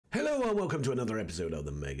Hello and welcome to another episode of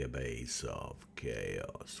the MEGABASE of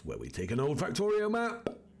Chaos, where we take an old Factorio map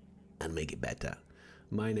and make it better.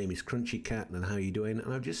 My name is Crunchy Cat, and how are you doing?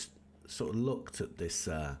 And I've just sort of looked at this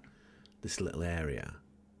this little area.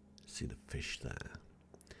 See the fish there,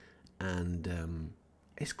 and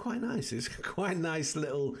it's quite nice. It's quite a nice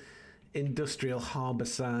little industrial harbour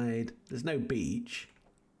side. There's no beach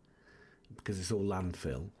because it's all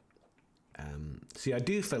landfill. See, I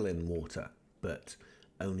do fill in water, but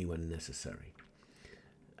only when necessary.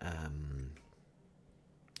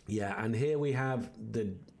 Yeah, and here we have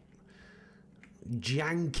the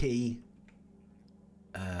janky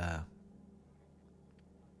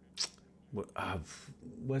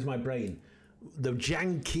where's my brain? The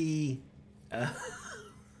janky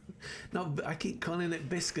no, I keep calling it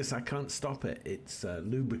viscous. I can't stop it. It's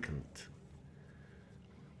lubricant.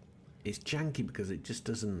 It's janky because it just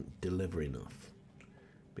doesn't deliver enough,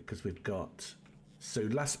 because we've got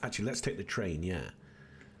let's take the train. Yeah,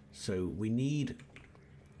 so we need,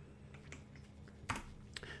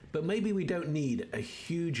 but maybe we don't need a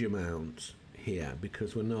huge amount here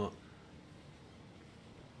because we're not,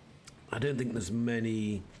 I don't think there's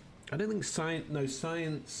many, I don't think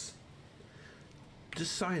science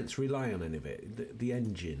does science rely on any of it? The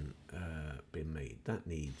engine being made, that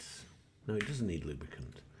needs, no, it doesn't need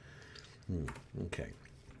lubricant. Okay,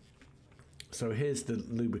 so here's the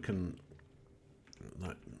lubricant,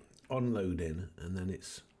 like unloading, and then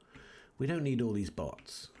it's, we don't need all these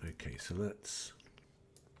bots. Okay, so let's,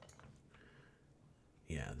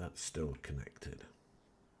 yeah, that's still connected.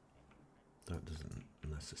 That doesn't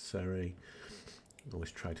necessary.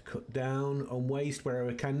 Always try to cut down on waste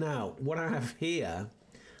wherever I can. Now, what I have here,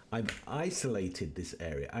 I've isolated this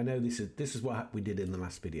area. I know this is what we did in the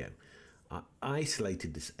last video. I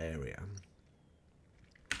isolated this area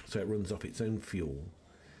so it runs off its own fuel,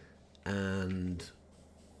 and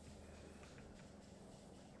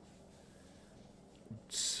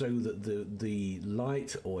so that the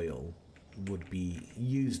light oil would be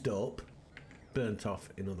used up, burnt off,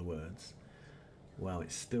 in other words. Well,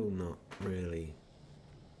 it's still not really,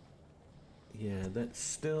 yeah, that's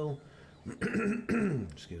still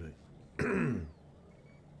excuse me.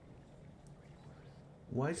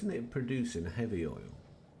 Why isn't it producing heavy oil?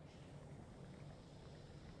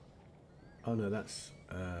 Oh no, that's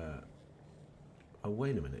oh,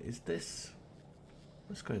 wait a minute, is this,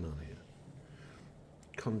 what's going on here?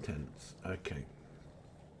 Contents, okay.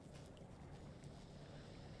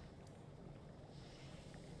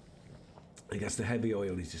 I guess the heavy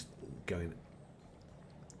oil is just going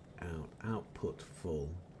out. Output full.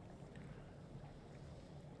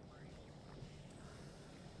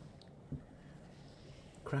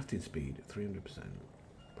 Crafting speed 300%.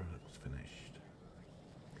 Products finished.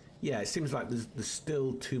 Yeah, it seems like there's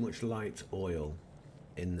still too much light oil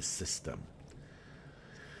in the system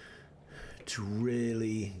to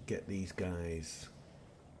really get these guys.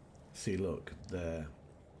 See, look, they're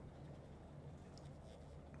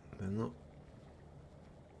not.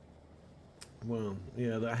 Well,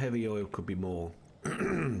 yeah, that heavy oil could be more.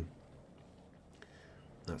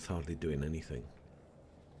 That's hardly doing anything.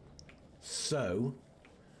 So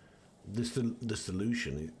the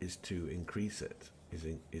solution is to increase it.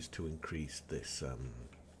 Is to increase this.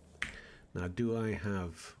 Now, do I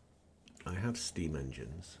have steam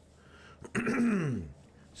engines?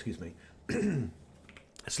 Excuse me.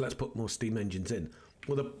 So let's put more steam engines in.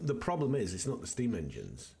 Well, the problem is it's not the steam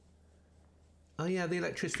engines. Oh yeah, the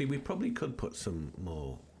electricity. We probably could put some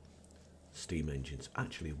more steam engines.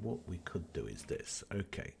 Actually, what we could do is this.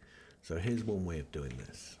 Okay, so here's one way of doing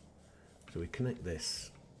this. So we connect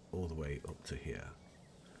this all the way up to here.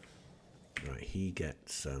 Right, he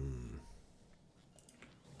gets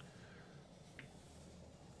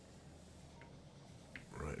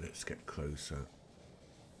right, let's get closer.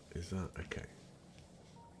 Is that okay?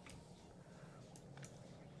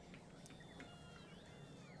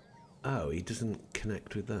 Oh, he doesn't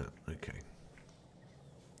connect with that. Okay.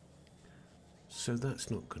 So that's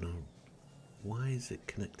not gonna, why is it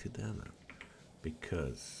connected there now?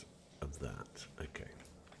 Because of that. Okay.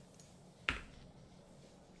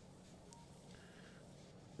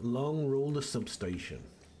 Long rule the substation.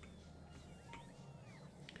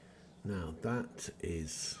 Now that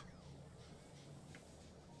is,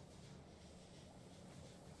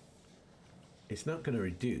 it's not going to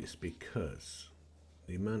reduce because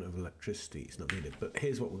the amount of electricity is not needed. But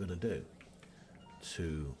here's what we're going to do.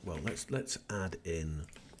 To, well, let's add in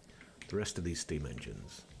the rest of these steam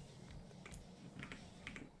engines.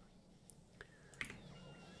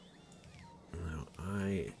 Now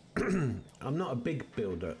I'm not a big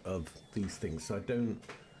builder of these things, so I don't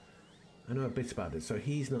I know a bit about it. So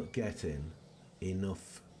he's not getting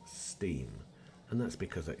enough steam, and that's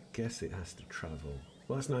because I guess it has to travel.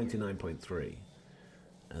 Well, that's 99.3,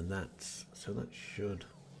 and that's, so that should,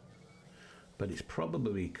 but it's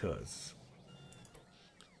probably because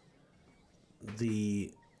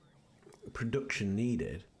the production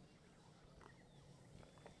needed,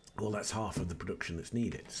 well, that's half of the production that's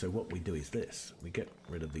needed. So what we do is this: we get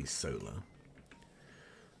rid of these solar,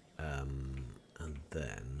 and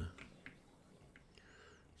then,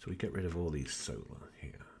 so we get rid of all these solar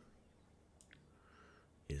here,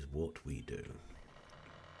 is what we do.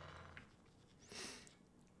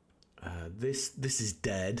 This is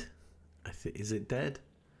dead. I think, is it dead?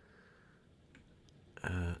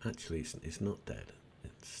 Actually, it's not dead.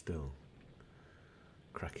 It's still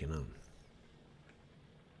cracking on.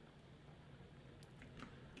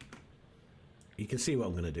 You can see what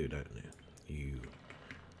I'm going to do, don't you? You,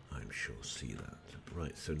 I'm sure, see that.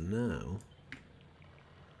 Right, so now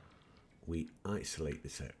we isolate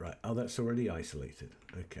this out. Right, oh, that's already isolated.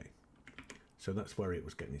 Okay, so that's where it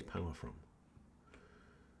was getting its power from.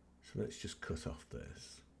 So let's just cut off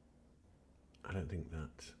this. I don't think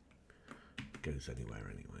that goes anywhere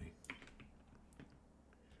anyway.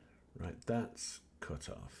 Right, that's cut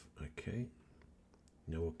off. Okay,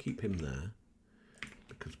 now we'll keep him there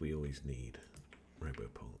because we always need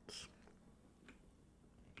roboports.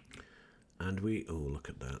 And we, oh, look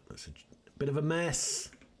at that, that's a bit of a mess.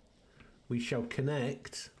 We shall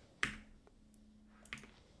connect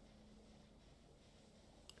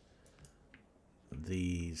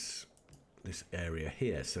this area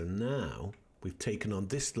here. So now we've taken on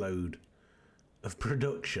this load of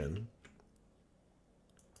production,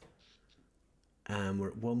 and we're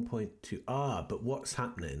at 1.2. But what's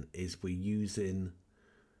happening is we're using,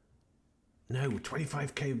 no,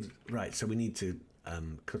 25k, right? So we need to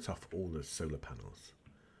cut off all the solar panels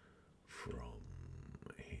from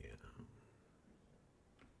here.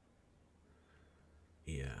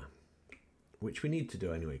 Yeah, which we need to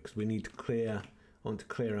do anyway, because we need to clear, I want to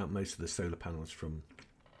clear out most of the solar panels from,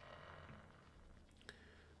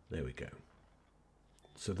 there we go.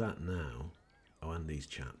 So that now, oh, and these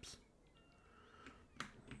chaps,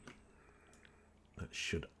 that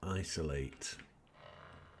should isolate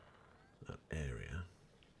that area.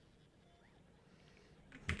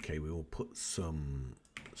 Okay, we will put some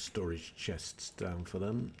storage chests down for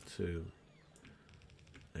them to,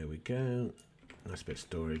 there we go, nice bit of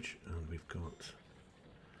storage. And we've got,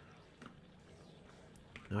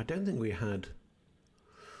 now I don't think we had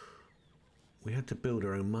to build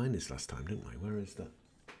our own miners last time, didn't we? Where is that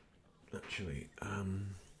actually?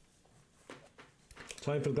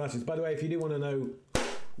 Time for the glasses. By the way, if you do want to know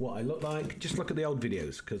what I look like, just look at the old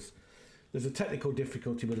videos, because there's a technical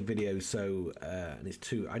difficulty with the videos, so and it's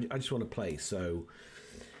too, I just want to play. So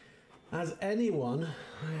as anyone,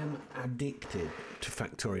 I am addicted to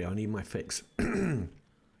Factorio. I need my fix. There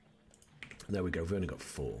we go, we've only got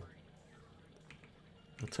 4.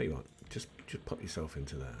 I'll tell you what, just pop yourself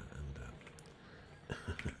into there and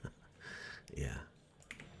yeah.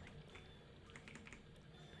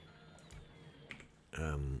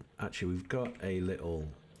 Actually, we've got a little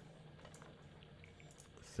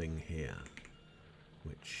thing here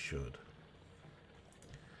which should,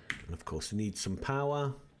 and of course it needs some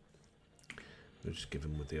power. We'll just give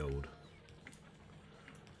them with the old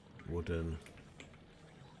wooden.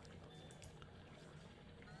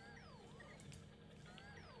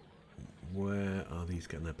 Where are these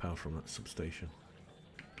getting their power from? That substation.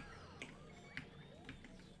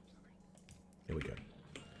 Here we go.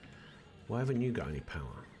 Why haven't you got any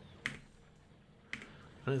power?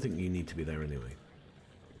 I don't think you need to be there anyway.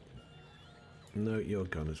 No, you're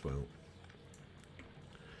gone as well.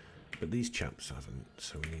 But these chaps haven't,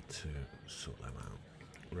 so we need to sort them out.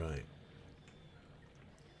 Right.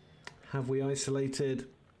 Have we isolated?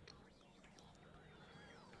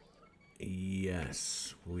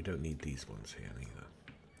 Yes. We don't need these ones here either.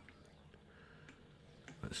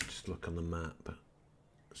 Let's just look on the map.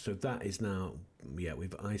 So that is now, yeah,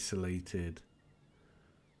 we've isolated.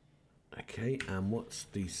 Okay, and what's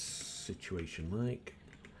the situation like?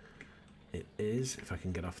 It is, if I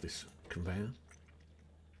can get off this conveyor,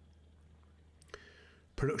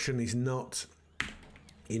 production is not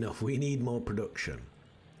enough. We need more production,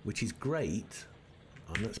 which is great.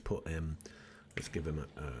 And let's put him, let's give him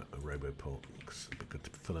a roboport. It's good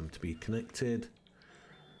for them to be connected.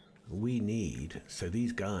 We need, so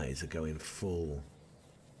these guys are going full,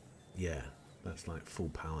 yeah, that's like full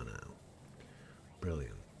power now.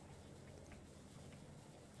 Brilliant.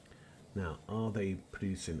 Now, are they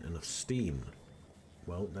producing enough steam?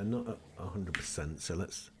 Well, they're not at 100%, so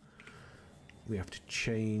let's we have to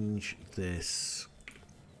change this.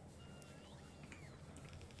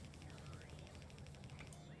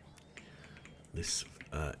 This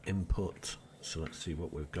input. So let's see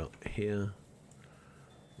what we've got here.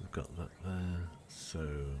 We've got that there. So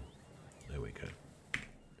there we go.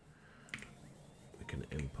 We can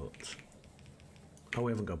input. Oh,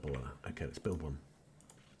 we haven't got boiler. Okay, let's build one.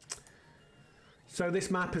 So this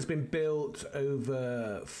map has been built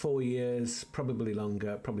over 4 years, probably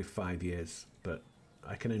longer, probably 5 years, but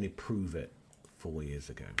I can only prove it 4 years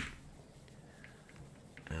ago.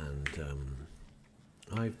 And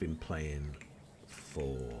I've been playing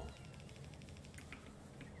for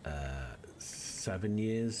 7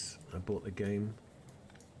 years. I bought the game,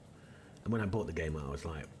 and when I bought the game, I was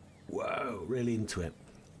like, "Whoa!" really into it.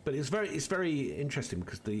 But it's very interesting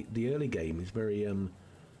because the early game is very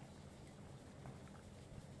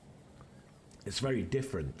it's very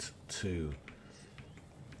different to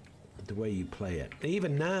the way you play it. And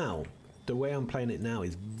even now, the way I'm playing it now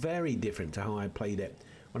is very different to how I played it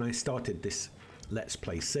when I started this Let's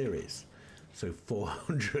Play series. So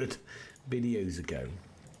 400 videos ago.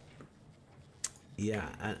 Yeah,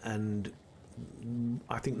 and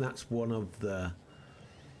I think that's one of the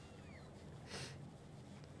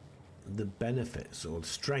benefits or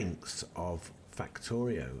strengths of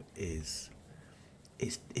Factorio is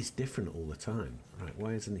it's different all the time. Right,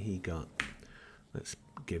 why hasn't he got... Let's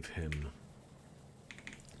give him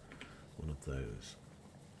one of those.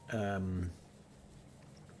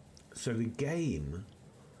 So the game,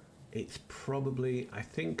 it's probably... I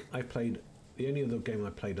think I played... The only other game I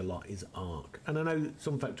played a lot is Ark. And I know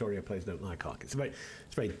some Factorio players don't like Ark. It's a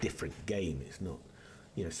very different game. It's not...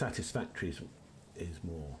 You know, Satisfactory is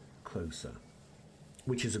more closer,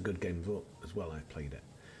 which is a good game as well. I've played it,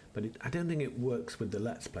 but I don't think it works with the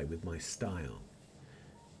Let's Play with my style,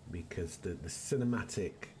 because the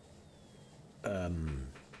cinematic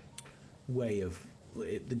way of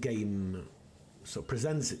the game sort of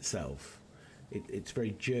presents itself. It's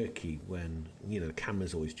very jerky when, you know, the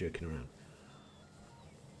camera's always jerking around.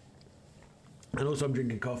 And also I'm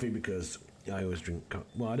drinking coffee because I always drink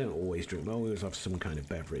well, I don't always drink, but I always have some kind of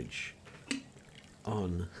beverage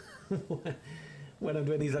on when I'm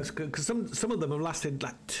doing these, because some of them have lasted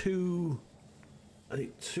like I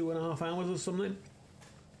think 2.5 hours or something.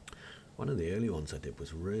 One of the early ones I did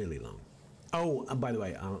was really long. Oh, and by the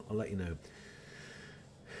way, I'll let you know,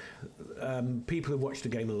 people who watch the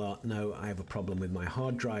game a lot know I have a problem with my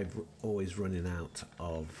hard drive always running out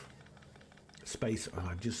of space.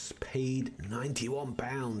 I've just paid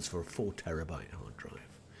 £91 for a 4 terabyte hard drive.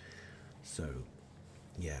 So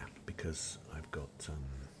yeah, because I've got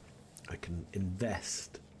I can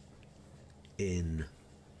invest in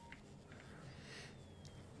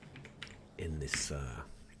this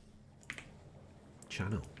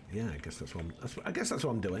channel. Yeah, I guess that's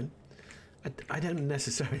what I'm doing. I don't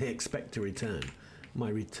necessarily expect a return. My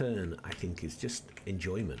return, I think, is just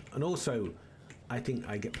enjoyment, and also I think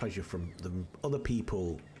I get pleasure from the other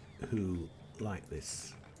people who like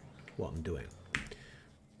what I'm doing.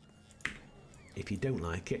 If you don't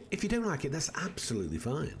like it, that's absolutely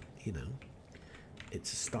fine. You know,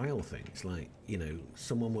 it's a style thing. It's like, you know,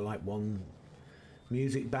 someone will like one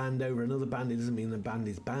music band over another band. It doesn't mean the band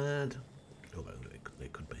is bad, although they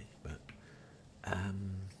could be. But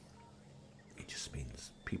it just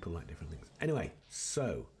means people like different things. Anyway,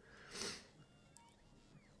 so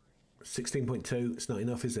 16.2. It's not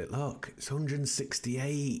enough, is it? Look, it's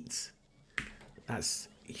 168. That's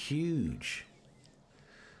huge.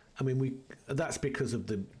 I mean, that's because of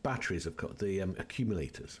the batteries have got the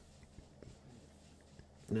accumulators.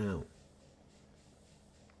 Now,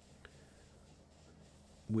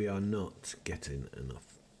 we are not getting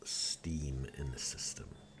enough steam in the system.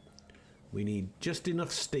 We need just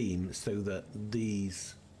enough steam so that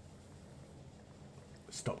these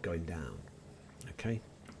stop going down. Okay,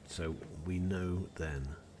 so we know then.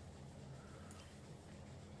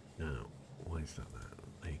 Now, why is that there?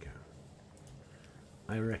 There you go.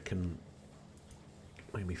 I reckon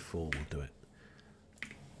maybe 4 will do it.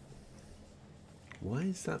 Why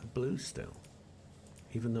is that blue still?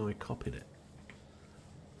 Even though I copied it.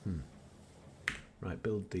 Right,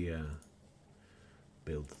 build the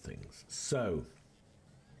things. So,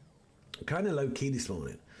 I'm kind of low key this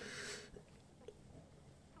morning.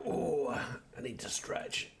 Oh, I need to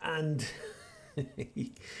stretch. And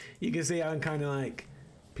you can see how I'm kind of like,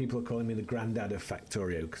 people are calling me the granddad of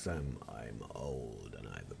Factorio because I'm old and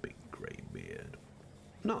I have a big grey beard.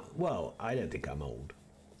 Not, well, I don't think I'm old.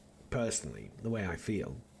 Personally, the way I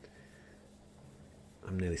feel.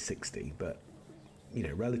 I'm nearly 60, but, you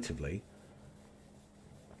know, relatively,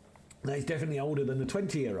 that is definitely older than the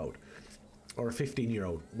 20-year-old. or a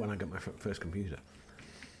 15-year-old when I got my first computer.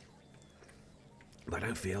 But I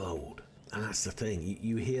don't feel old, and that's the thing.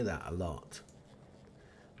 You hear that a lot.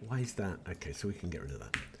 Why is that? Okay, so we can get rid of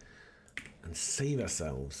that and save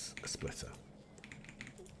ourselves a splitter,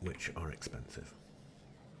 which are expensive.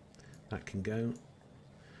 That can go.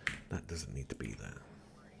 That doesn't need to be there.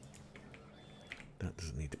 That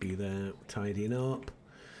doesn't need to be there. Tidying up.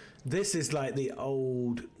 This is like the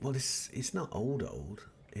old. Well, it's not old.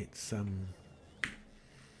 It's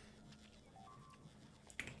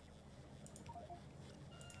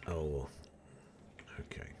Oh,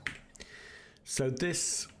 okay. So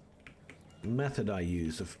this method I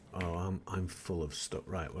use of I'm full of stuff.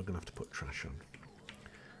 Right, we're gonna have to put trash on.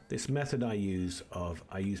 This method I use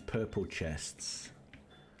purple chests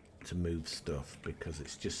to move stuff because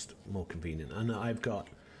it's just more convenient. And I haven't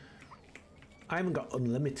got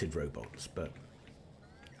unlimited robots, but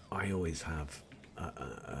I always have. I've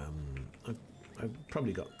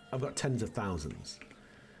got tens of thousands.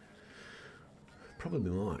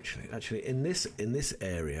 Probably more actually. Actually, in this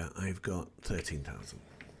area, I've got 13,000.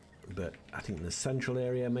 But I think in the central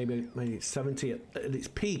area, maybe 70. At its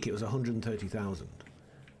peak, it was 130,000.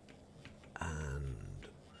 And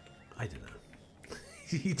I don't know.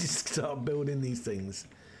 You just start building these things,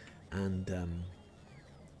 and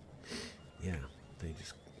yeah, they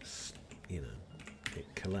just, you know,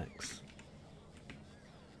 it collects.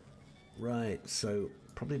 Right. So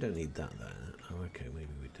probably don't need that there. Oh, okay,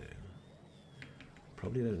 maybe we do.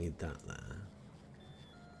 Probably don't need that there.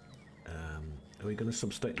 Are we going to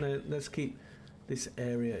substate? No, let's keep this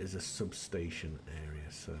area is a substation area,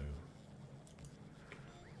 so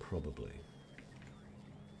probably.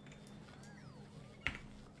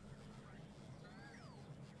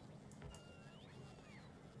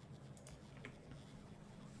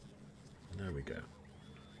 There we go.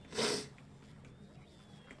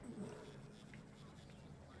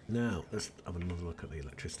 Now let's have another look at the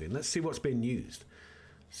electricity and let's see what's being used.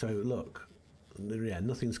 So look, yeah,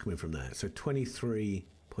 nothing's coming from there. So 23.4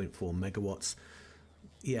 megawatts.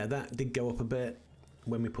 Yeah, that did go up a bit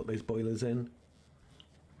when we put those boilers in.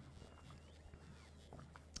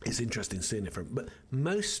 It's interesting seeing it from, but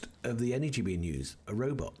most of the energy being used are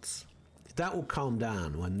robots. That will calm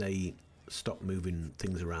down when they stop moving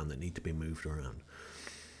things around that need to be moved around.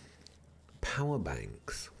 Power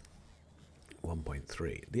banks,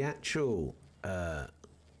 1.3. The actual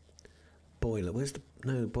boiler, where's the,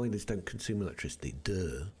 no, boilers don't consume electricity,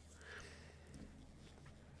 duh.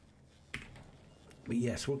 But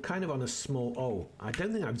yes, we're kind of on a small, oh, I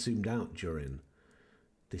don't think I've zoomed out during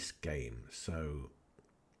this game, so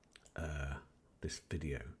this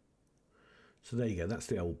video. So there you go, that's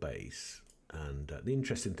the old base. And the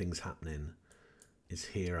interesting things happening is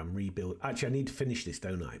here. I'm rebuild. Actually, I need to finish this,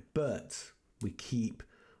 don't I? But we keep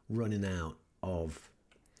running out of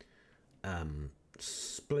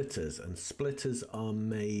splitters, and splitters are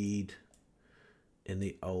made in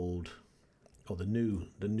the old, or the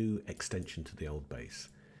new extension to the old base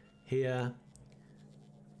here.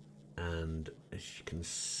 And as you can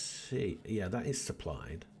see, yeah, that is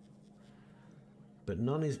supplied, but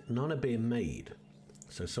none are being made.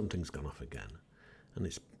 So something's gone off again, and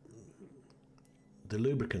it's the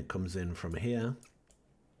lubricant comes in from here.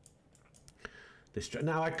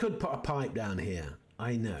 Now I could put a pipe down here.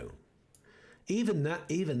 I know. Even that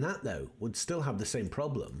though would still have the same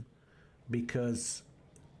problem, because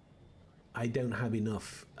I don't have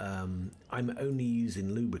enough. I'm only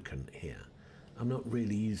using lubricant here. I'm not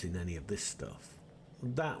really using any of this stuff.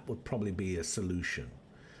 That would probably be a solution,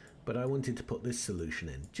 but I wanted to put this solution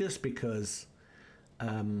in just because.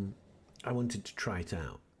 I wanted to try it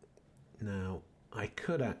out. Now, I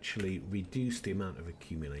could actually reduce the amount of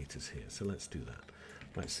accumulators here, so let's do that.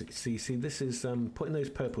 Right, see, this is putting those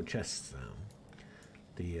purple chests down.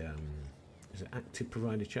 The is it active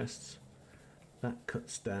provider chests? That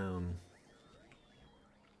cuts down.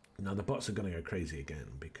 Now the bots are going to go crazy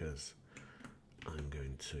again because I'm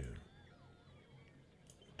going to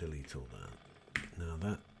delete all that. Now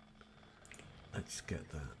let's get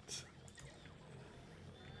that.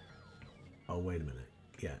 Oh, wait a minute.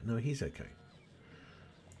 Yeah, no, he's okay.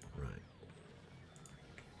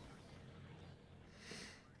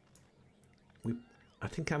 Right. I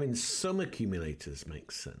think having some accumulators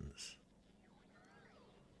makes sense,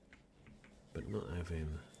 but not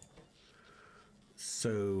having.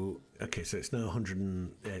 So, okay, so it's now 100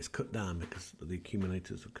 and, yeah, it's cut down because the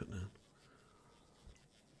accumulators were cut down.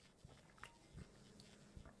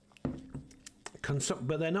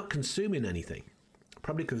 But they're not consuming anything.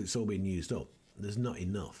 Probably because it's all being used up. There's not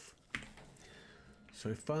enough. So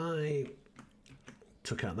if I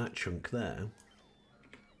took out that chunk there,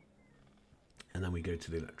 And then we go to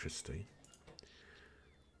the electricity.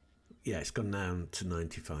 Yeah, it's gone down to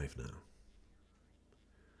 95 now.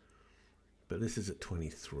 But this is at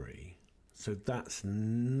 23. So that's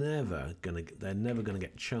never gonna, they're never gonna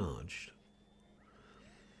get charged.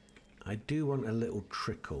 I do want a little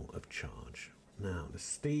trickle of charge. Now the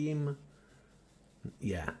steam,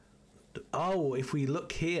 yeah. Oh, if we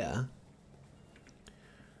look here,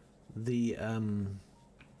 the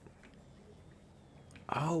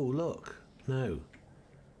oh look, no,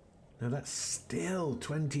 that's still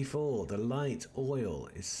 24. The light oil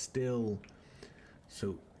is still,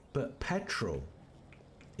 so, but petrol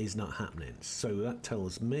is not happening. So that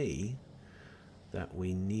tells me that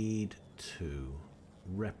we need to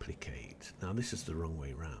replicate. Now this is the wrong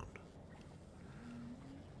way round.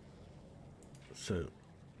 So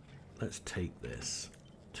let's take this,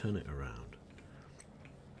 turn it around.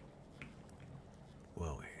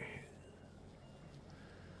 Well,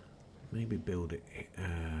 maybe build it.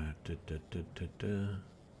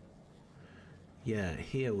 Yeah,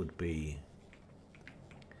 here would be,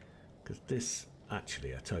 because this,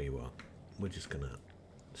 actually, I tell you what, we're just gonna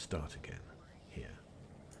start again here.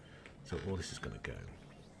 So all this is gonna go.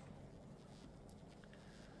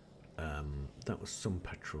 That was some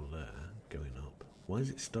petrol there going up. Why has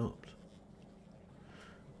it stopped?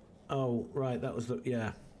 Oh, right, that was the,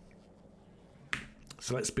 yeah.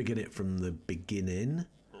 So let's begin it from the beginning.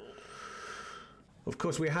 Of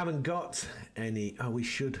course, we haven't got any, oh, we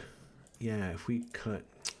should, yeah, if we cut,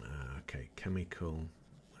 okay, chemical,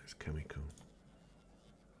 where's chemical?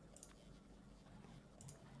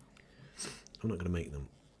 I'm not going to make them,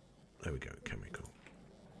 there we go, chemical.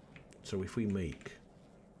 So if we make,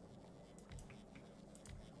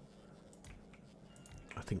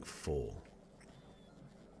 I think 4.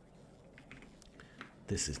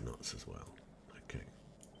 This is nuts as well. Okay.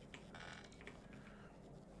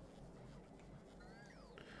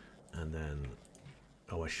 And then,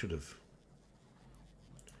 oh, I should have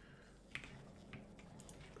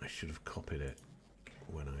copied it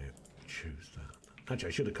when I choose that. Actually,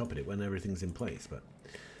 I should have copied it when everything's in place, but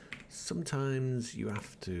sometimes you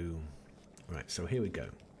have to. Right, so here we go.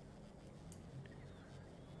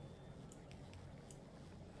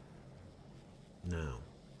 Now,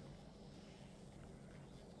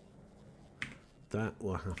 that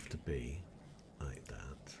will have to be like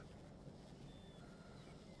that.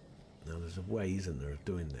 Now there's a way, isn't there, of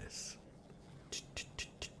doing this?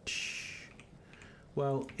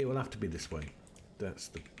 Well, it will have to be this way. That's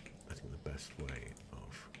the, I think, the best way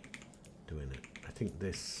of doing it. I think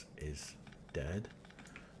this is dead,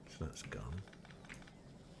 so that's gone.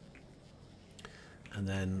 And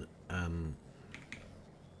then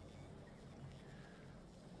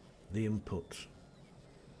the input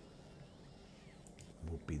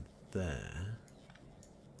will be there.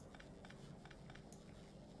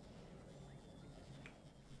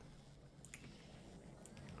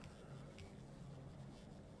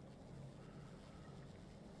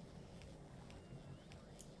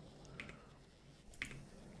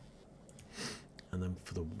 And then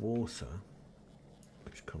for the water,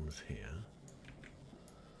 which comes here,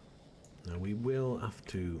 now we will have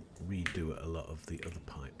to redo a lot of the other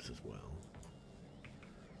pipes as well.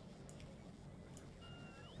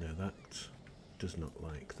 Now that does not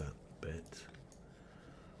like that bit.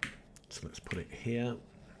 So let's put it here.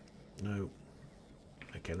 No.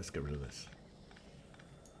 Okay, let's get rid of this.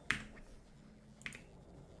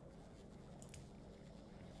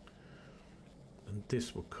 And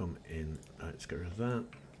this will come in. Let's get rid of that.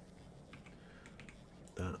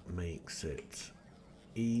 That makes it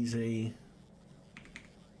easy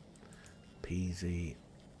peasy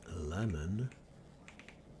lemon.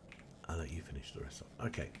 I'll let you finish the rest off.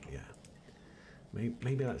 Okay, yeah.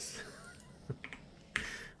 Maybe that's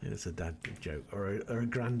maybe that's a dad joke or a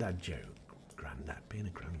granddad joke. Granddad, being a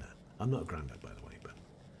granddad. I'm not a granddad, by the way, but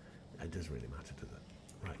it doesn't really matter, does it?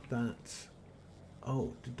 Right, that.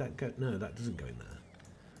 Oh, did that go? No, that doesn't go in there.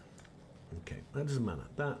 Okay, that doesn't matter.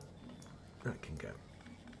 That can go.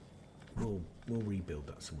 We'll rebuild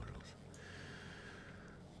that somewhere else.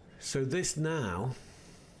 So this now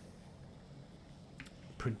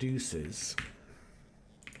produces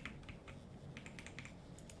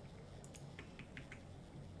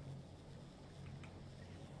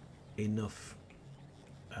enough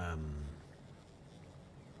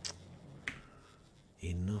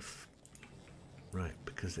right,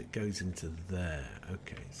 because it goes into there.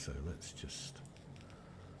 Okay, so let's just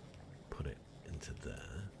put it into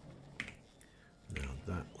there. Now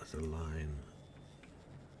that was a line.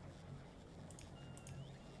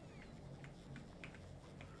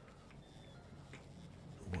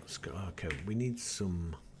 What's okay, we need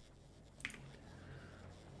some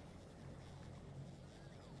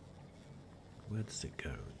where does it go?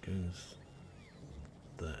 It goes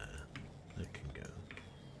there. That can go.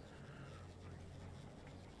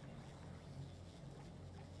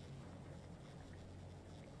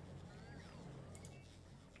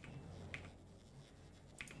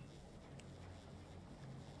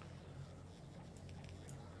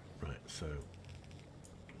 Right, so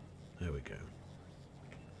there we go.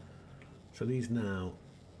 So these now,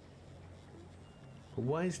 but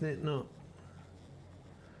why isn't it not?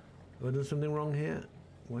 Have I done something wrong here?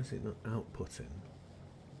 Why is it not outputting?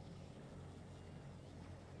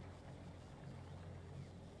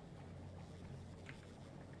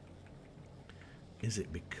 Is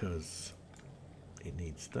it because it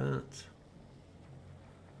needs that?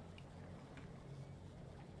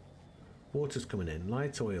 Water's coming in,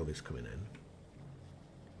 light oil is coming in,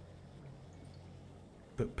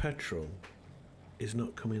 but petrol is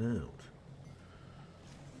not coming out.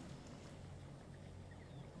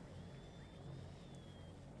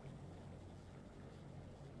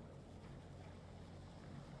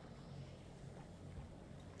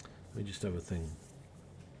 Let me just have a thing.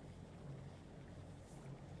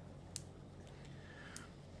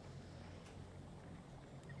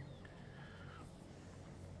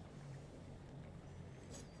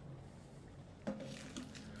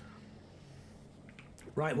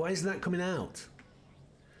 Right, why isn't that coming out?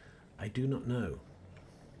 I do not know.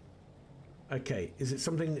 Okay, is it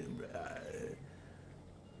something?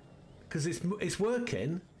 Because it's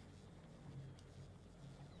working.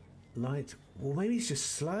 Light. Well, maybe it's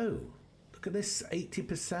just slow. Look at this,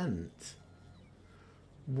 80%.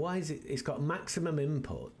 Why is it? It's got maximum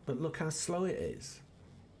input, but look how slow it is.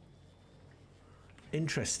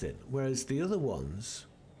 Interesting. Whereas the other ones,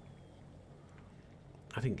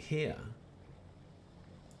 I think here,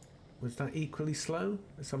 was that equally slow?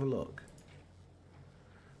 Let's have a look.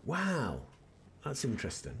 Wow, that's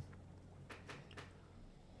interesting.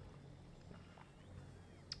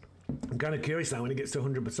 I'm kind of curious now when it gets to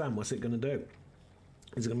 100%, what's it going to do?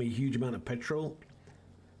 Is it going to be a huge amount of petrol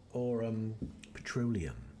or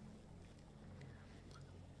petroleum?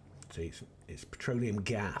 See, it's petroleum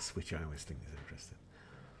gas, which I always think is interesting.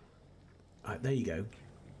 There you go.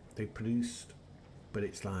 They produced, but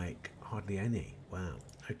it's like hardly any. Wow.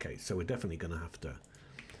 Okay, so we're definitely going to have to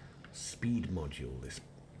speed module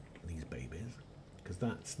these babies, because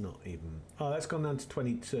that's not even. Oh, that's gone down to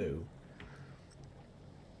 22.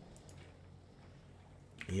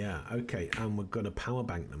 Yeah, okay, and we're going to power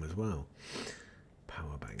bank them as well.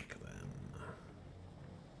 Power bank them.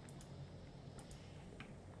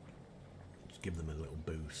 Just give them a little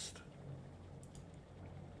boost.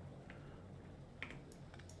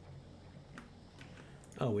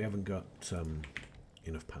 Oh, we haven't got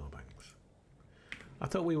enough power banks. I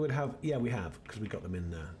thought we would have. Yeah, we have, because we got them in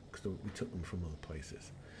there, because we took them from other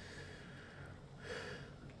places.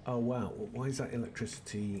 Oh, wow. Why is that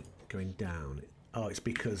electricity going down? Oh, it's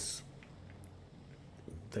because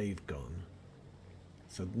they've gone.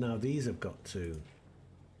 So now these have got to.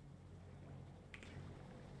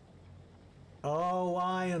 Oh,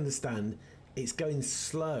 I understand. It's going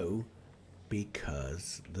slow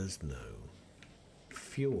because there's no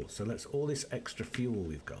fuel. So let's, all this extra fuel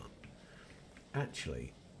we've got.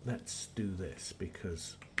 Actually, let's do this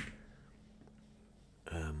because,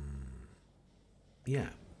 yeah,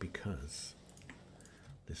 because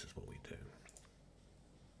this is what we do.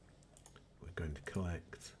 We're going to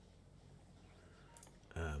collect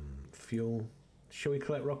fuel. Shall we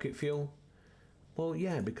collect rocket fuel? Well,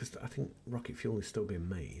 yeah, because I think rocket fuel is still being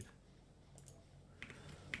made.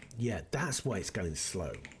 Yeah, that's why it's going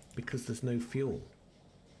slow, because there's no fuel.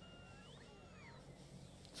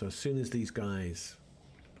 So as soon as these guys...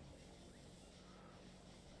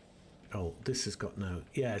 Oh, this has got no...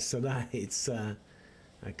 Yeah, so that it's...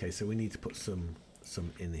 okay, so we need to put some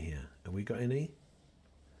in here. Have we got any?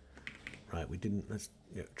 Right, we didn't... Let's...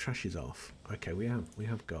 Yeah, trash is off. Okay, we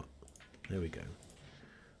have got... There we go.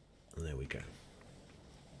 And there we go.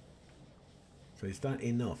 So is that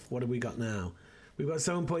enough? What have we got now? We've got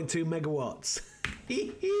 7.2 megawatts.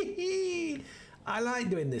 I like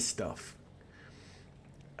doing this stuff.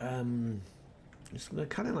 It's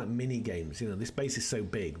kind of like mini games, you know. This base is so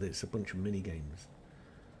big that it's a bunch of mini games.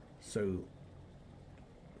 So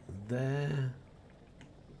there,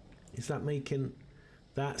 is that making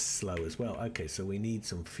that slow as well? Okay, so we need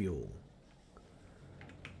some fuel.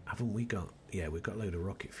 Haven't we got? Yeah, we've got a load of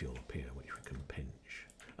rocket fuel up here, which we can pinch.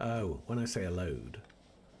 Oh, when I say a load,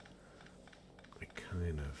 I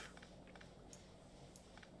kind of.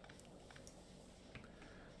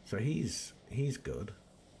 So he's good.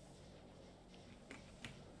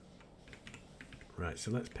 Right,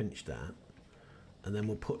 so let's pinch that, and then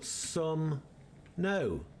we'll put some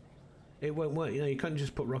No, it won't work. You know, you can't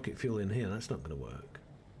just put rocket fuel in here. That's not going to work.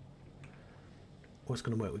 What's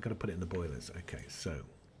going to work? We've got to put it in the boilers. Okay, so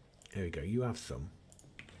here we go. You have some.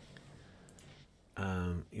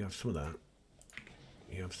 You have some of that.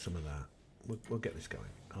 You have some of that. We'll get this going.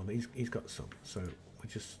 Oh, he's got some. So we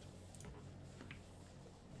just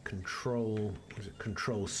control. Was it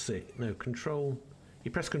Control C? No, Control.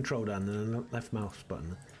 You press Control down and then the left mouse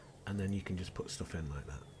button, and then you can just put stuff in like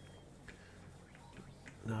that.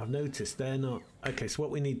 Now I've noticed they're not. Okay, so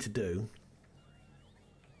what we need to do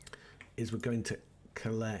is we're going to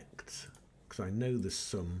collect, because I know there's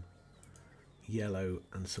some yellow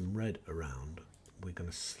and some red around. We're going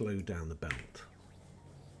to slow down the belt.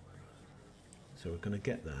 So we're going to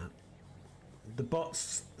get that. The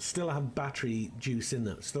bots still have battery juice in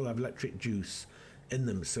them, still have electric juice in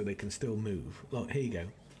them, so they can still move. Look, here you go.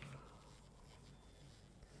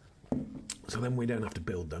 So then we don't have to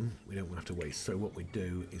build them. We don't have to waste. So what we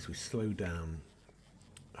do is we slow down.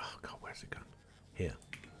 Oh God, where's it gone? Here.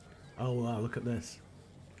 Oh wow, look at this.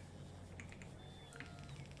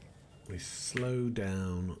 We slow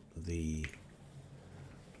down the,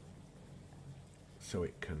 so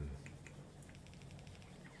it can,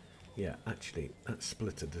 yeah, actually that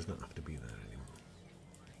splitter does not have to be there anymore.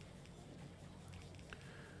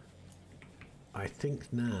 I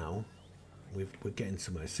think now we're getting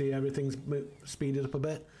somewhere. See, everything's speeded up a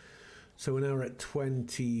bit. So we're now at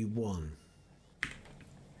 21.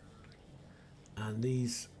 And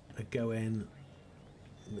these are going,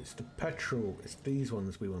 it's the petrol, it's these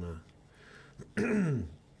ones we want to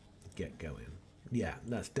get going. Yeah,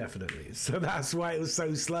 that's definitely. So that's why it was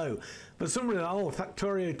so slow. But somebody, oh,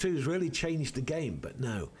 Factorio 2 has really changed the game. But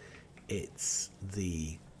no, it's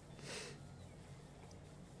the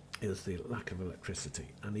lack of electricity.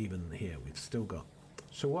 And even here, we've still got.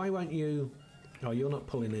 So why won't you? Oh, you're not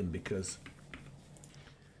pulling in because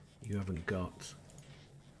you haven't got.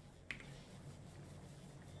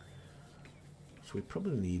 So we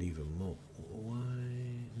probably need even more.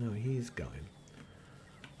 Why? No, he's going.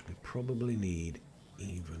 We probably need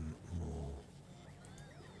even more.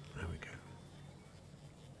 There we go.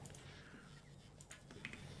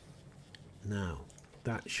 Now,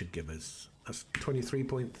 that should give us, that's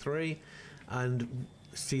 23.3. And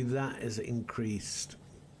see, that has increased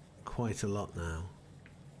quite a lot now.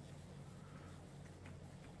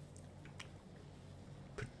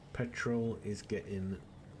 Petrol is getting,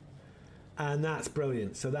 and that's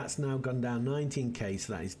brilliant. So that's now gone down 19k.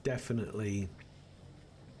 So that is definitely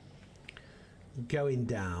going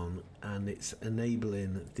down, and it's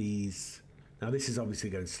enabling these. Now this is obviously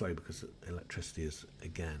going slow because electricity is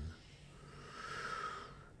again,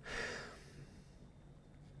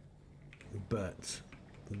 but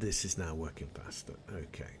this is now working faster.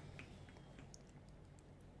 Okay.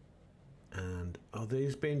 And are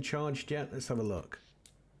these being charged yet? Let's have a look.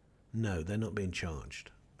 No, they're not being charged.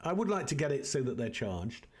 I would like to get it so that they're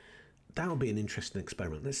charged. That would be an interesting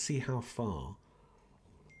experiment. Let's see how far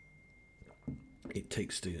it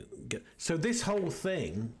takes to get. So this whole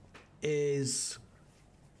thing is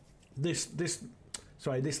this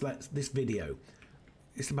video.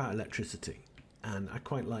 It's about electricity, and I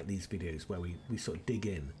quite like these videos where we sort of dig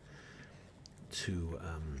in to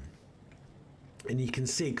and you can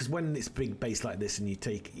see, because when it's big base like this and you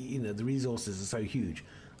take, you know, the resources are so huge,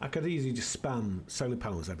 I could easily just spam solar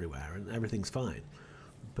panels everywhere and everything's fine,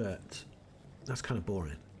 but that's kind of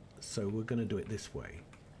boring. So we're going to do it this way.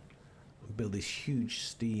 Build this huge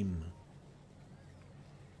steam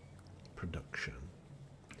production.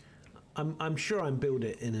 I'm sure I'm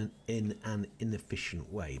building it in an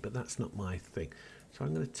inefficient way, but that's not my thing. So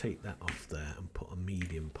I'm going to take that off there and put a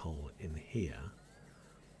medium pole in here,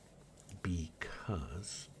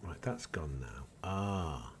 because right, that's gone now.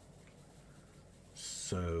 Ah,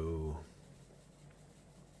 so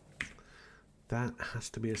that has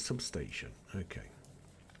to be a substation. Okay.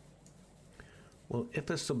 Well, if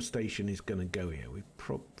a substation is going to go here,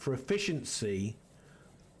 for efficiency,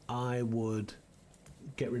 I would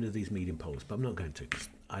get rid of these medium poles, but I'm not going to because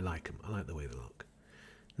I like them. I like the way they look.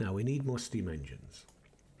 Now we need more steam engines.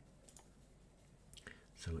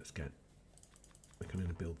 So let's get. We're going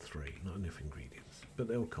to build 3, not enough ingredients, but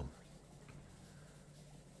they'll come.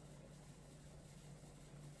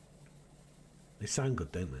 They sound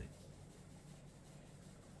good, don't they?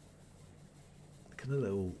 Look at the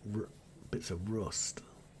little bits of rust.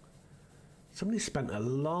 Somebody spent a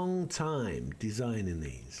long time designing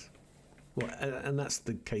these. Well, and that's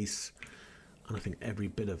the case on I think every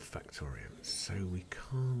bit of Factorio. So we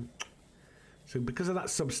can't. So because of that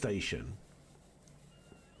substation,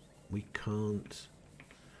 we can't.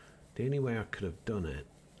 The only way I could have done it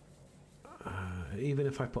Even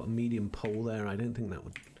if I put a medium pole there, I don't think that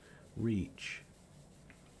would reach.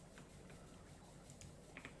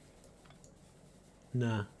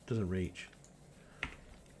 Nah, doesn't reach.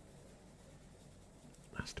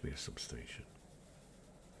 Has to be a substation.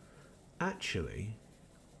 Actually,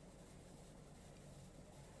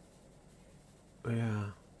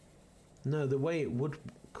 yeah. No, the way it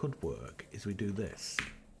could work is we do this.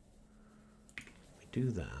 We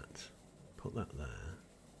do that, put that there,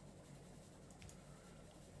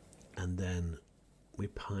 and then we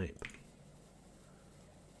pipe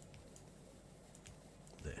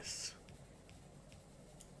this.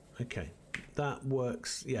 Okay, that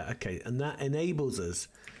works. Yeah, okay, and that enables us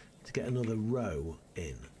to get another row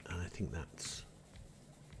in, and I think that's...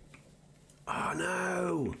 Oh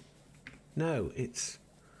no! No, it's...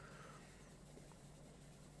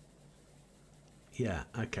 Yeah,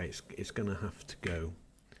 okay, it's gonna have to go.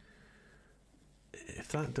 If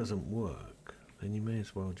that doesn't work, then you may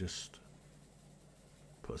as well just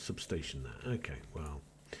put a substation there. Okay, well,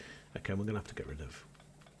 okay, we're gonna have to get rid of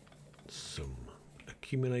some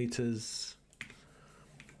accumulators.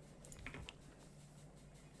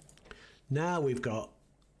 Now we've got,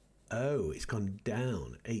 oh, it's gone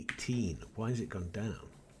down 18. Why has it gone down?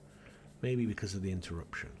 Maybe because of the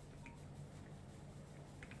interruption.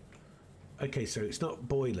 Okay, so it's not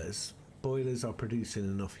boilers. Boilers are producing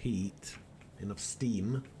enough heat, enough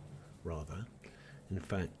steam, rather. In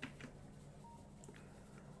fact,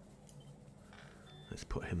 let's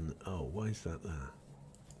put him... Oh, why is that there?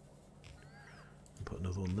 Put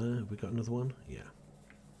another one there. Have we got another one? Yeah.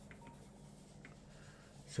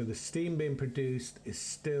 So the steam being produced is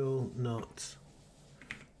still not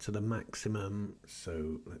to the maximum.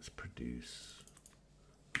 So let's produce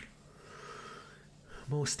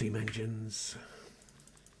more steam engines.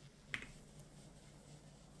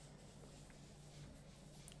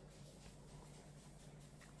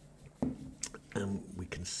 And we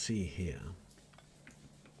can see here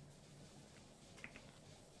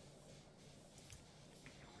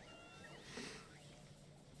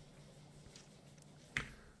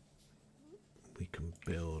we can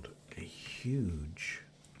build a huge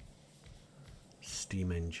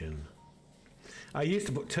steam engine. I used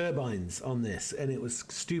to put turbines on this, and it was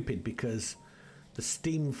stupid because the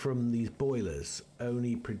steam from these boilers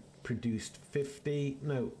only produced 50.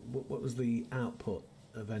 No, what was the output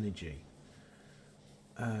of energy?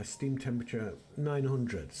 Steam temperature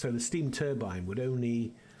 900. So the steam turbine would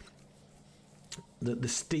only, the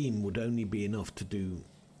steam would only be enough to do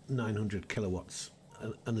 900 kilowatts,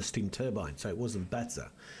 and the steam turbine. So it wasn't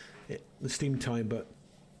better. The steam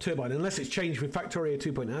turbine, unless it's changed with Factorio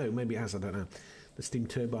 2.0, maybe it has, I don't know. The steam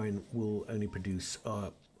turbine will only produce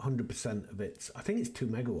 100% of its, I think it's 2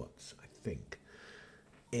 megawatts, I think,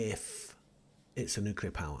 if it's a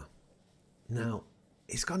nuclear power. Now,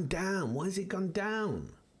 it's gone down. Why has it gone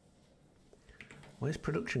down? Why has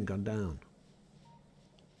production gone down?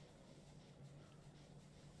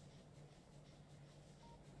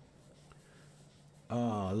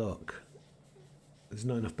 Ah, look. There's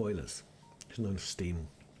not enough boilers. There's not enough steam.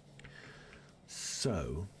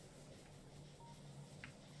 So,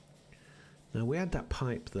 now we had that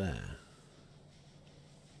pipe there.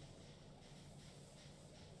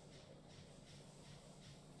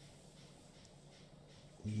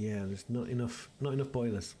 Yeah, there's not enough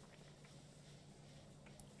boilers.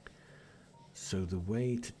 So the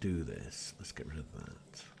way to do this, let's get rid of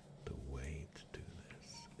that. The way to do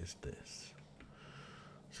this is this.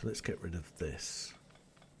 So let's get rid of this.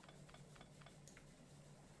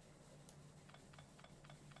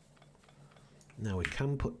 Now we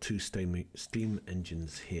can put 2 steam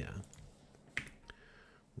engines here.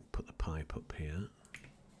 We'll put the pipe up here.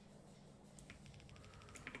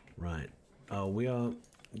 Right. Oh, we are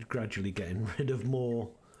gradually getting rid of more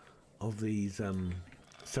of these.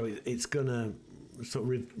 So it's gonna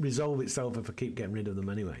sort of resolve itself if I keep getting rid of them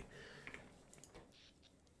anyway.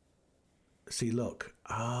 See, look.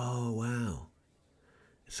 Oh, wow.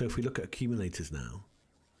 So if we look at accumulators now.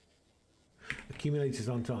 Accumulators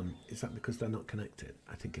aren't on. Is that because they're not connected?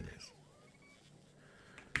 I think it is.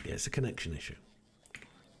 Yeah, it's a connection issue.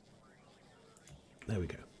 There we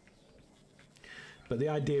go. But the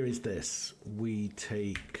idea is this. We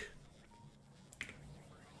take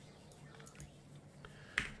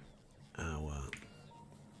our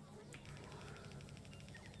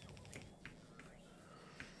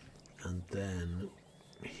and then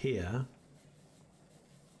here,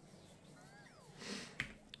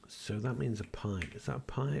 so that means a pipe. Is that a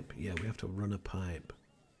pipe? Yeah, we have to run a pipe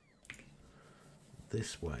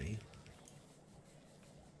this way,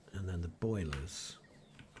 and then the boilers.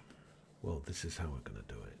 Well, this is how we're going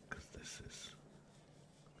to do it, because this is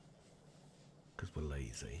because we're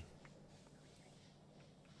lazy.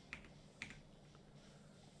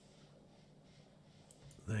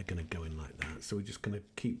 They're going to go in like that. So we're just going to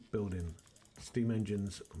keep building steam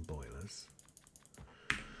engines and boilers.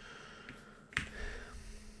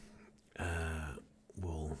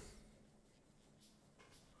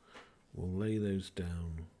 We'll lay those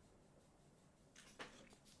down.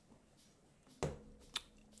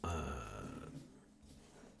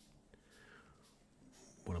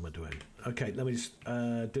 What am I doing? Okay, let me just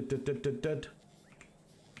there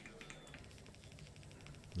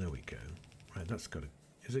we go. Right, that's got to.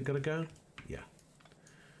 Is it got to go? Yeah,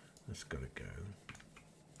 that's got to go.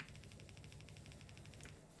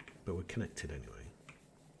 But we're connected anyway.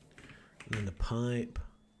 And then the pipe.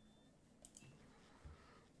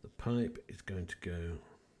 The pipe is going to go.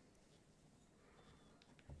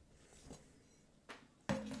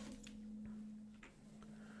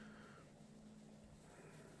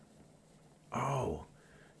 Oh,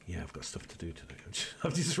 yeah, I've got stuff to do today.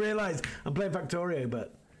 I've just realised I'm playing Factorio,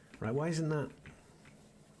 but right, why isn't that?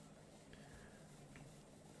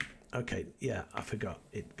 Okay, yeah, I forgot.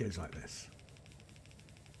 It goes like this.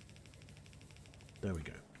 There we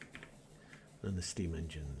go. And the steam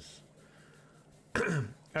engines.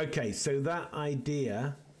 Okay, so that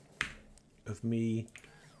idea of me,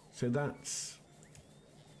 so that's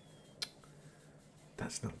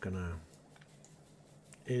not gonna,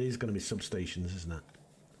 it is gonna be substations, isn't it?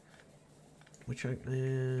 Which I,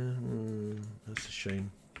 that's a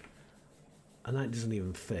shame. And that doesn't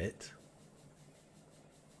even fit.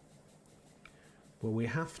 Well, we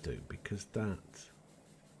have to, because that,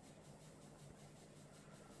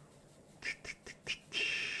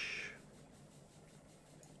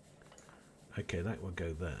 okay, that will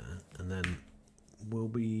go there, and then will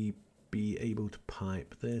we be able to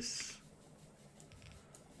pipe this?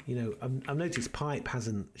 You know, I've noticed pipe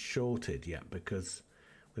hasn't shorted yet because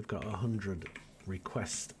we've got 100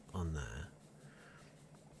 requests on there,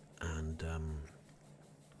 and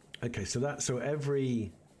okay, so that, so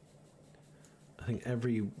every, I think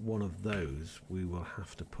every one of those we will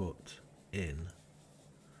have to put in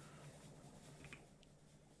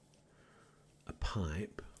a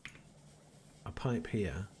pipe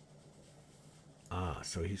here. Ah,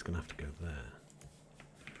 so he's going to have to go there.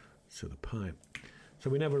 So the pipe, so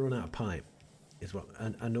we never run out of pipe is what,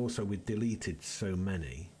 and also we deleted so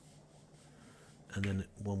many, and then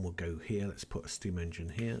one will go here. Let's put a steam engine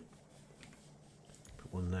here,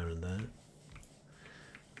 put one there and there,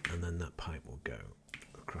 and then that pipe will go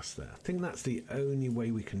across there. I think that's the only way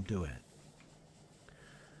we can do it,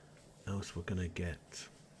 else we're going to get,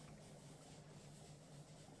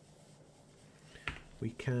 we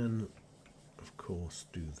can of course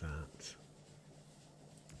do that,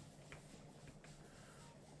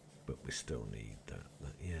 but we still need that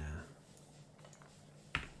yeah,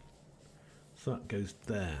 so that goes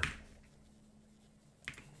there.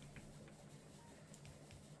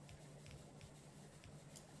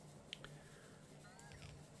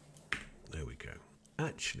 There we go.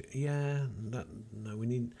 Actually, yeah, that, no, we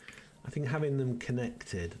need, I think having them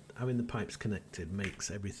connected, having the pipes connected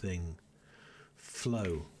makes everything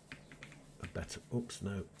flow a better, oops,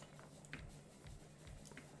 no.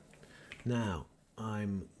 Now,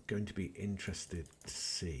 I'm going to be interested to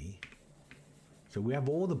see, so we have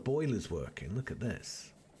all the boilers working, look at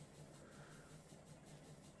this.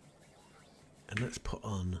 And let's put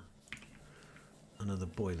on another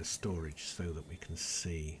boiler storage so that we can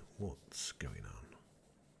see what's going on.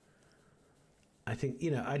 I think,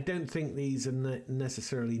 you know, I don't think these are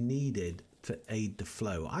necessarily needed to aid the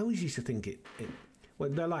flow. I always used to think it well,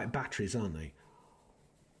 they're like batteries, aren't they?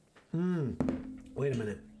 Wait a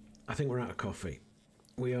minute. I think we're out of coffee.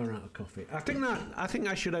 We are out of coffee. I think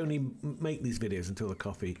I should only make these videos until the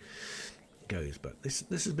coffee goes, but this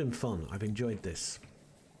has been fun. I've enjoyed this.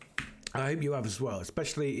 I hope you have as well,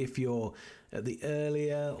 especially if you're at the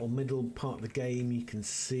earlier or middle part of the game. You can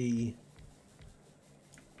see,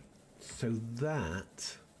 so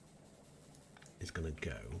that is going to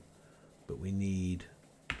go, but we need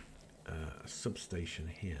a substation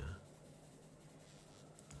here.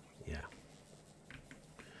 Yeah.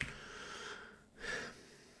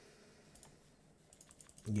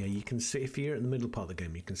 Yeah, you can see, if you're in the middle part of the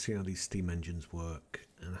game, you can see how these steam engines work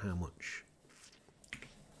and how much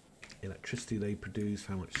electricity they produce,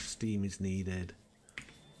 how much steam is needed.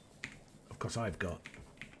 Of course, I've got,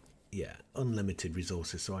 yeah, unlimited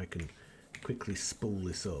resources, so I can quickly spool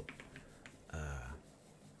this up.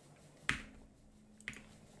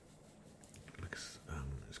 Because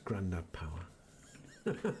it's granddad power.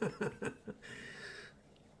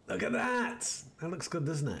 Look at that! That looks good,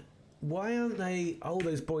 doesn't it? Why aren't they... Oh,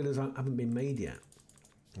 those boilers haven't been made yet.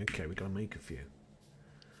 Okay, we've got to make a few.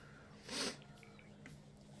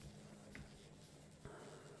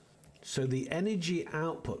 So the energy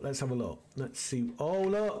output, let's have a look. Let's see. Oh,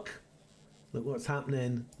 look. Look what's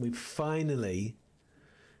happening. We've finally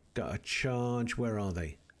got a charge. Where are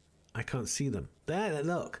they? I can't see them. There,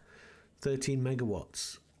 look. 13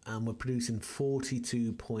 megawatts. And we're producing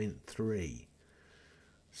 42.3.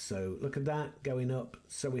 So look at that going up.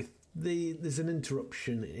 So if there's an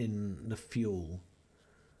interruption in the fuel,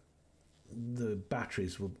 the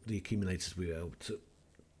batteries will, the accumulators will be able to,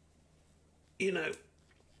 you know,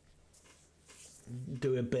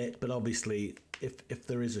 do a bit. But obviously, if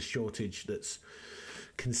there is a shortage that's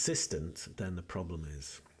consistent, then the problem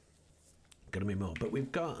is going to be more. But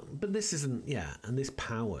we've got, but this isn't, yeah, and this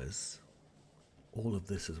powers all of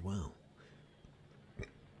this as well.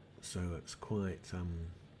 So it's quite.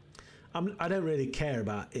 I don't really care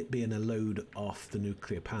about it being a load off the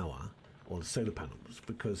nuclear power or the solar panels,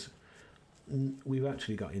 because we've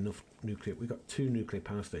actually got enough nuclear. We've got 2 nuclear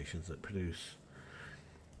power stations that produce.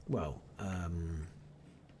 Well,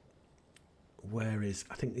 where is,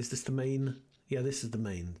 I think, is this the main? Yeah, this is the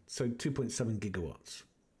main. So 2.7 gigawatts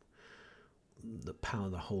that power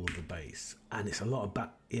the whole of the base, and it's a lot of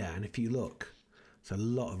yeah. And if you look, it's a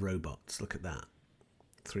lot of robots. Look at that.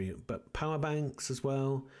 3, but power banks as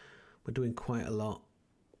well. We're doing quite a lot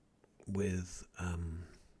with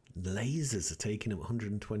lasers are taking up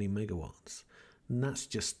 120 megawatts, and that's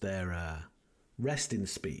just their resting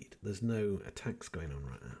speed. There's no attacks going on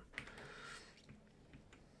right now.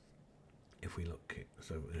 If we look,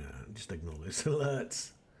 so yeah, just ignore those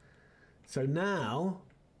alerts. So now,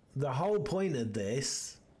 the whole point of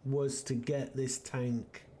this was to get this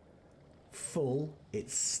tank full.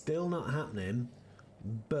 It's still not happening,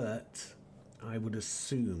 but I would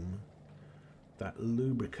assume that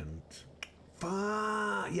lubricant.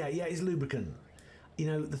 Yeah, it's lubricant. You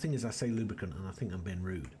know, the thing is, I say lubricant, and I think I'm being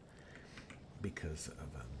rude because of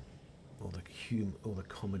all the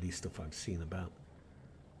comedy stuff I've seen about.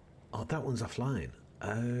 Oh, that one's offline. Oh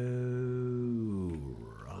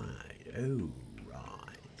right. Oh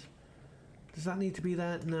right. Does that need to be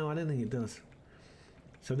there? No, I don't think it does.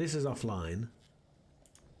 So this is offline.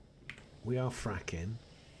 We are fracking.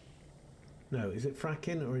 No, is it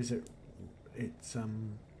fracking or is it? It's no.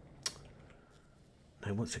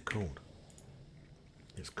 What's it called?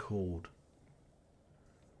 It's called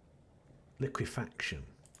liquefaction.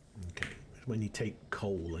 Okay, when you take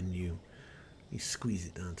coal and you squeeze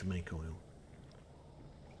it down to make oil,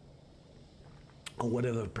 or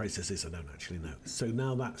whatever the process is. I don't actually know. So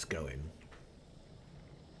now that's going,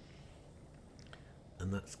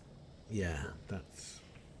 and that's, yeah, that's.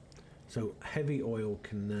 So heavy oil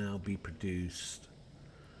can now be produced,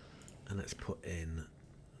 and let's put in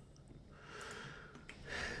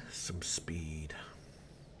some speed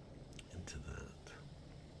into that.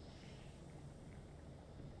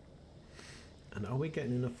 And are we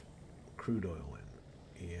getting enough crude oil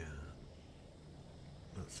in? Yeah,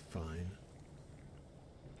 that's fine.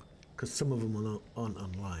 Because some of them aren't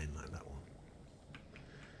online like that one.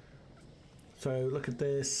 So look at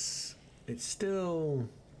this. It's still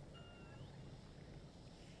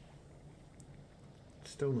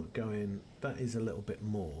not going. That is a little bit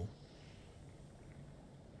more.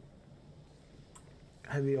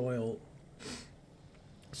 Heavy oil.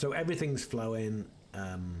 So everything's flowing.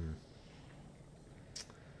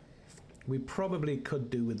 We probably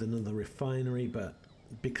could do with another refinery, but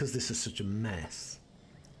because this is such a mess,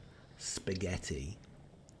 spaghetti,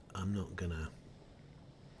 I'm not gonna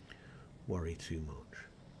worry too much.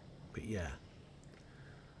 But yeah.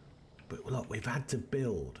 But look, we've had to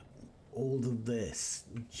build all of this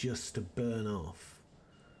just to burn off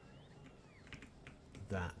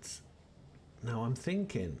that. Now I'm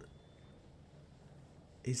thinking,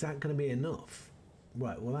 is that going to be enough?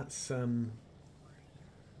 Right, well that's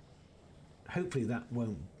hopefully that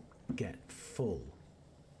won't get full.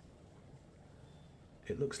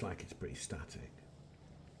 It looks like it's pretty static.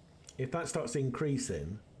 If that starts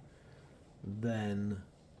increasing, then,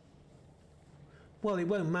 well, it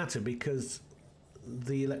won't matter because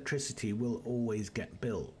the electricity will always get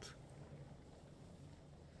built.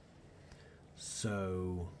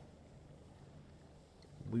 So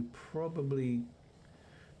we probably,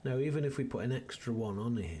 no, even if we put an extra one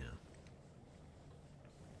on here,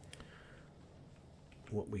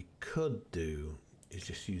 what we could do is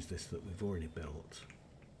just use this that we've already built,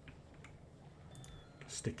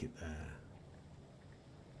 stick it there.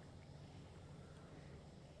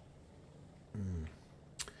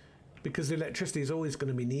 Because the electricity is always going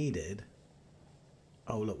to be needed.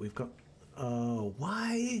 Oh look, we've got, oh,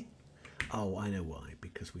 why Oh, I know why.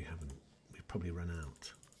 Because we haven't. We've probably run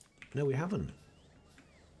out. No, we haven't.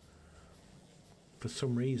 For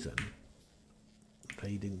some reason,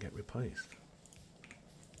 they didn't get replaced.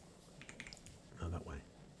 Oh, that way.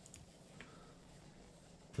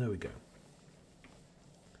 There we go.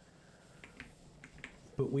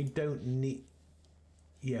 But we don't need...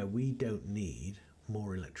 Yeah, we don't need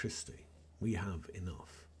more electricity. We have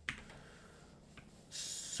enough.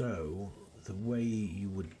 So, the way you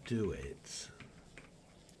would do it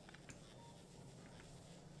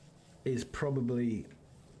is probably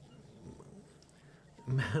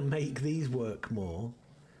make these work more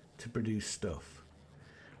to produce stuff.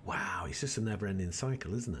 Wow, it's just a never-ending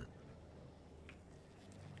cycle, isn't it?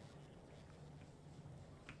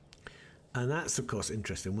 And that's, of course,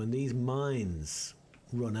 interesting. When these mines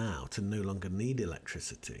run out and no longer need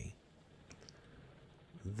electricity,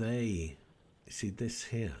 they... See this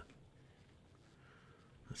here?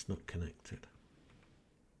 That's not connected.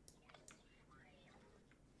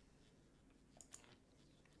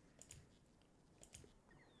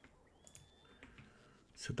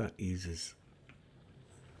 So that uses...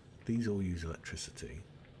 These all use electricity.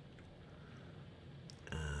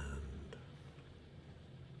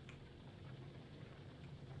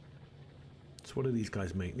 So what do these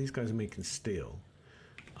guys make? These guys are making steel.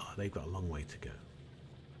 Oh, they've got a long way to go.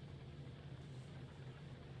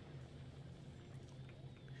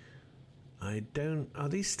 I don't... Are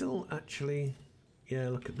these still actually... Yeah,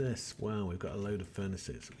 look at this. Wow, we've got a load of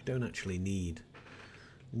furnaces. We don't actually need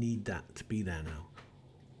that to be there now.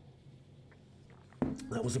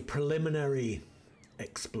 That was a preliminary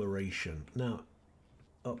exploration. Now,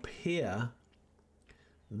 up here,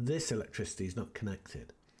 this electricity is not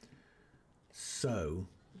connected. So,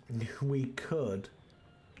 we could...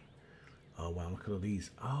 Oh, wow, look at all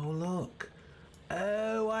these. Oh, look.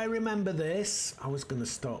 Oh, I remember this. I was going to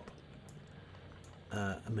stop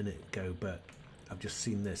a minute ago, but I've just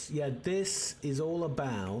seen this. Yeah, this is all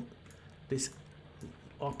about this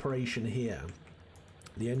operation here.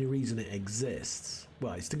 The only reason it exists,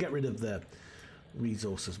 well, it's to get rid of the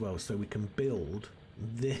resource as well, so we can build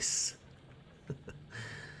this.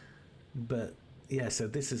 But yeah, so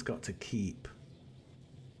this has got to keep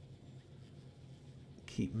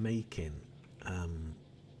making.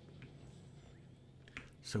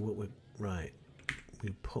 So what we we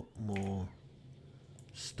put more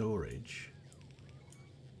storage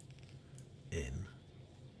in,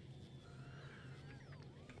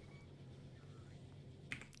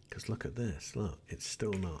 because look at this. Look, it's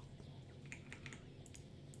still not.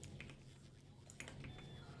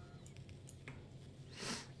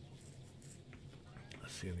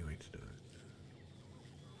 That's the only way to do it.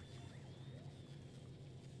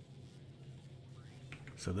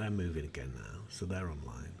 So they're moving again now. So they're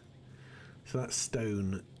online. So that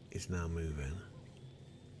stone is now moving.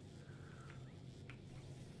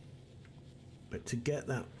 But to get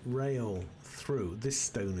that rail through, this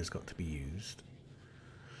stone has got to be used.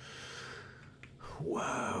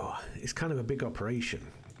 Wow, it's kind of a big operation.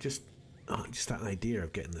 Just that idea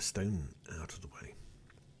of getting the stone out of the way.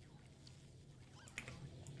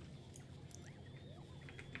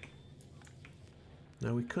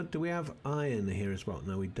 Now we could, do we have iron here as well?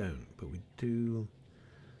 No, we don't, but we do,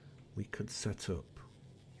 we could set up.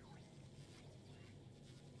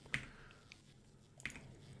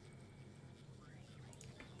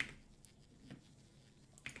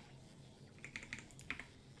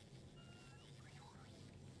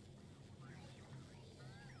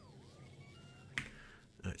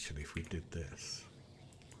 Actually, if we did this,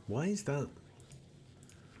 why is that?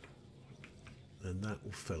 Then that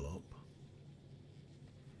will fill up.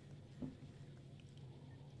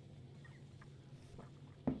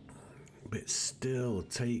 But still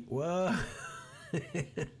take, whoa.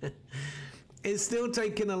 It's still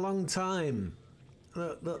taking a long time.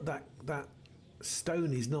 Look, that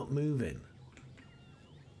stone is not moving.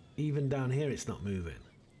 Even down here it's not moving.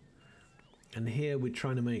 And here we're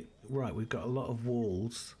trying to make, right, we've got a lot of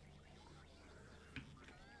walls.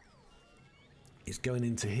 It's going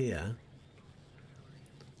into here.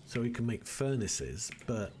 So we can make furnaces,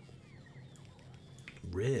 but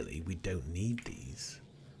really we don't need these.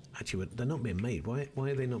 Actually, they're not being made. Why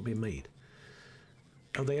are they not being made?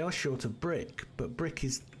 Oh, they are short of brick, but brick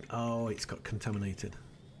is... Oh, it's got contaminated.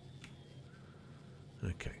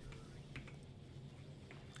 Okay.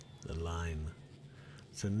 The line.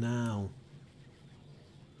 So now...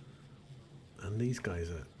 And these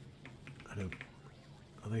guys are... I don't...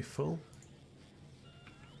 Are they full?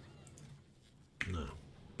 No.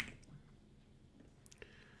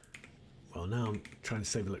 Well, now I'm trying to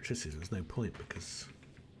save electricity. There's no point because...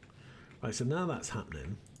 Right, so now that's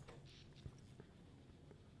happening.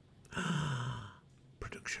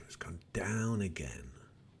 production has gone down again.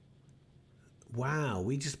 Wow,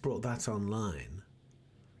 we just brought that online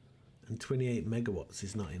and 28 megawatts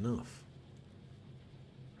is not enough.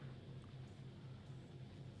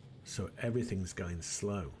 So everything's going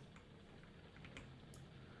slow.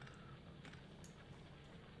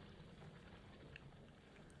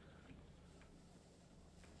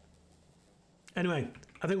 Anyway,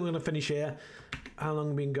 I think we're going to finish here. How long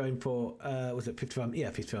have we been going for? Was it 55?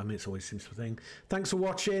 Yeah, 55 minutes always seems to thing. Thanks for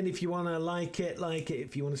watching. If you want to like it, like it.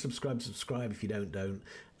 If you want to subscribe, subscribe. If you don't.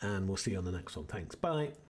 And we'll see you on the next one. Thanks. Bye.